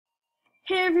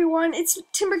Hey everyone, it's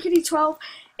TimberKitty12,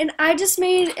 and I just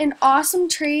made an awesome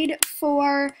trade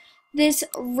for this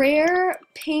rare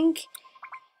pink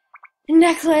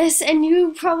necklace, and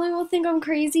you probably will think I'm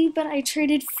crazy, but I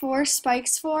traded 4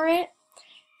 spikes for it.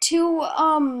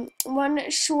 One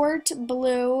short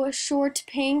blue, short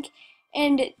pink,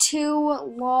 and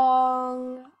 2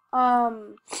 long,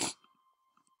 what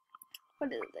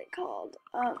is it called?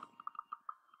 I'm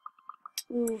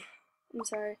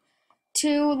sorry.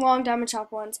 2 long diamond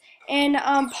chop ones. And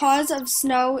Paws of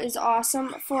Snow is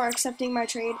awesome for accepting my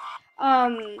trade.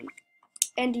 And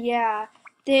yeah,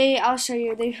 I'll show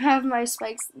you. They have my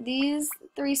spikes. These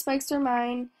 3 spikes are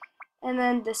mine, and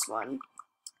then this one.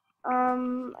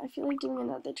 I feel like doing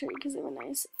another trade because they were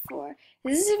nice. 4.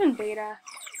 This is even beta.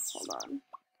 Hold on.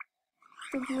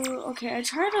 The blue. Okay, I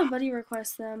tried to buddy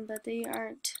request them, but they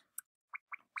aren't.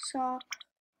 Shop.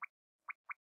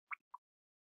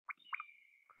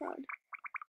 Crowd.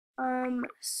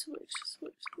 Switch.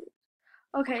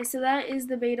 Okay, so that is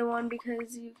the beta one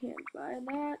because you can't buy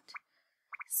that.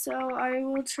 So I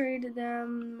will trade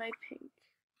them my pink.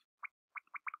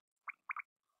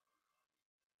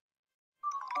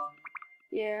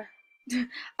 Yeah.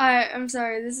 I'm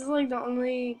sorry, this is like the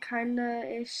only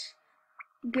kinda-ish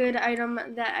good item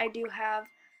that I do have.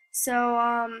 So,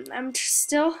 I'm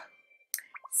still,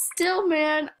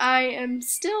 man, I am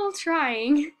still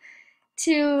trying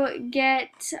to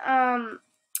get,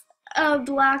 a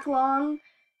black long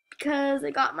because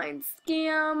I got mine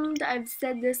scammed. I've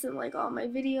said this in like all my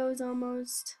videos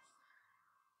almost.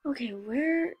 Okay,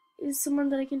 where is someone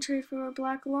that I can trade for a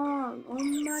black long? Oh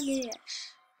my gosh.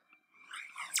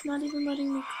 It's not even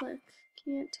letting me click.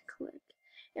 Can't click.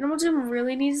 Animal Jim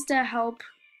really needs to help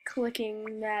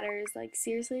clicking matters. Like,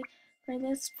 seriously? Try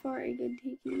this for a good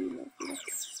tiki. No, okay,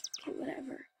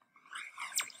 whatever.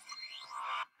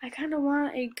 I kind of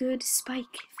want a good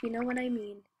spike, if you know what I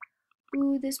mean.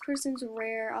 Ooh, this person's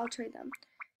rare. I'll trade them.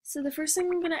 So the first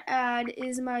thing I'm going to add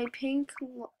is my pink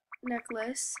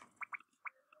necklace.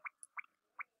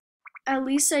 At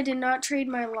least I did not trade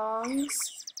my longs,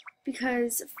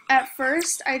 because at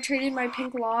first I traded my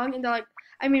pink long, and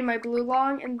my blue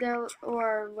long, and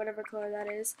or whatever color that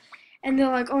is, and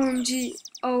they're like, OMG,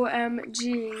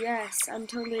 yes, I'm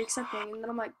totally accepting. And then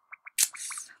I'm like,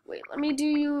 wait, let me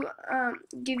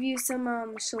give you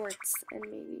some shorts and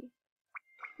maybe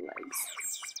legs.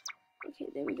 Okay,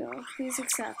 there we go. Please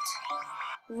accept.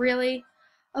 Really?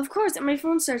 Of course, and my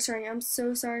phone starts ringing. I'm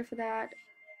so sorry for that.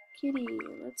 Kitty,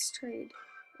 let's trade.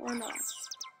 Or not.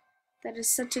 That is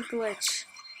such a glitch.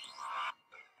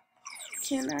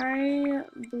 Can I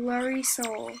blurry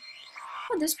soul?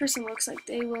 Oh, this person looks like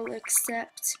they will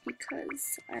accept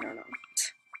because I don't know.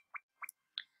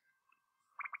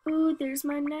 Ooh, there's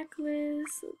my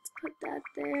necklace. Let's put that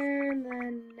there and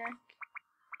then neck.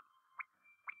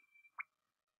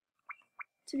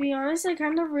 To be honest, I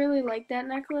kind of really like that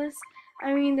necklace.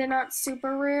 I mean, they're not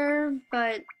super rare,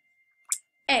 but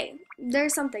hey,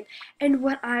 there's something. And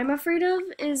what I'm afraid of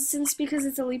is, because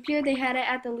it's a leap year, they had it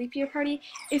at the leap year party.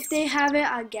 If they have it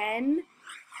again,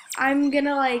 I'm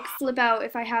gonna like flip out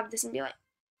if I have this and be like,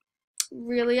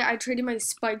 really? I traded my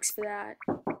spikes for that.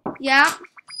 Yeah?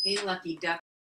 Hey, Lucky Duck.